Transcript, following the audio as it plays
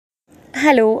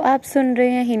Hello, आप सुन रहे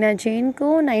हैं हिना जैन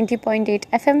को 90.8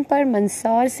 एफएम पर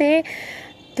मंदसौर से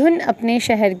धुन अपने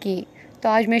शहर की। तो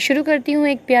आज मैं शुरू करती हूँ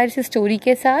एक प्यारी सी स्टोरी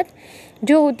के साथ,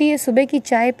 जो होती है सुबह की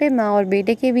चाय पे माँ और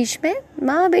बेटे के बीच में।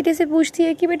 माँ बेटे से पूछती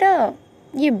है कि बेटा,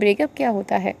 ये ब्रेकअप क्या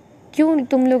होता है, क्यों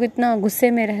तुम लोग इतना गुस्से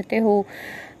में रहते हो,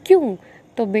 क्यों?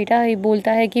 तो बेटा ये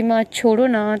बोलता है कि माँ छोड़ो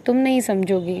ना, तुम नहीं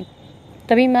समझोगी।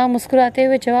 तभी माँ मुस्कुराते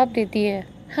हुए जवाब देती है,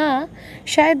 हाँ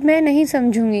शायद मैं नहीं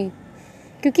समझूंगी,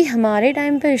 क्योंकि हमारे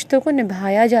टाइम पे रिश्तों को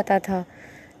निभाया जाता था।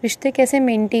 रिश्ते कैसे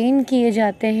मेंटेन किए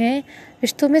जाते हैं,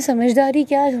 रिश्तों में समझदारी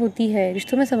क्या होती है,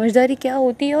 रिश्तों में समझदारी क्या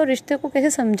होती है और रिश्ते को कैसे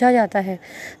समझा जाता है,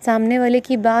 सामने वाले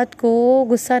की बात को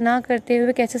गुस्सा ना करते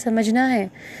हुए कैसे समझना है,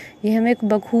 ये हमें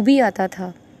बखूबी आता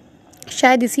था।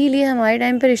 शायद इसीलिए हमारे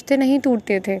टाइम पे रिश्ते नहीं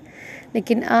टूटते थे,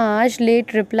 लेकिन आज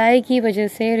लेट रिप्लाई की वजह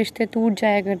से रिश्ते टूट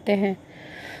जाया करते हैं।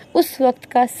 उस वक्त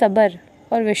का सब्र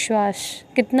और विश्वास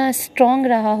कितना स्ट्रॉन्ग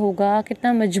रहा होगा,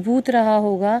 कितना मजबूत रहा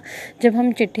होगा जब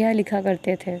हम चिट्ठियाँ लिखा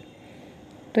करते थे।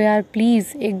 तो यार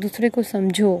प्लीज़ एक दूसरे को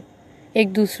समझो,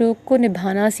 एक दूसरों को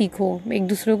निभाना सीखो, एक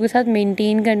दूसरों के साथ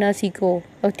मेंटेन करना सीखो,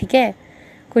 और ठीक है,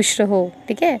 खुश रहो,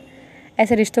 ठीक है।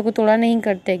 ऐसे रिश्तों को तोड़ा नहीं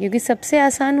करते, क्योंकि सबसे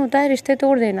आसान होता है रिश्ते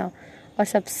तोड़ देना, और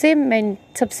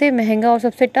सबसे महंगा और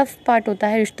सबसे टफ पार्ट होता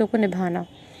है रिश्तों को निभाना।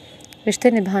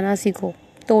 रिश्ते निभाना सीखो,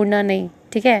 तोड़ना नहीं,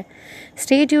 ठीक है।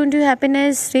 Stay tune to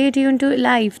happiness, stay tune to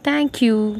life. Thank you.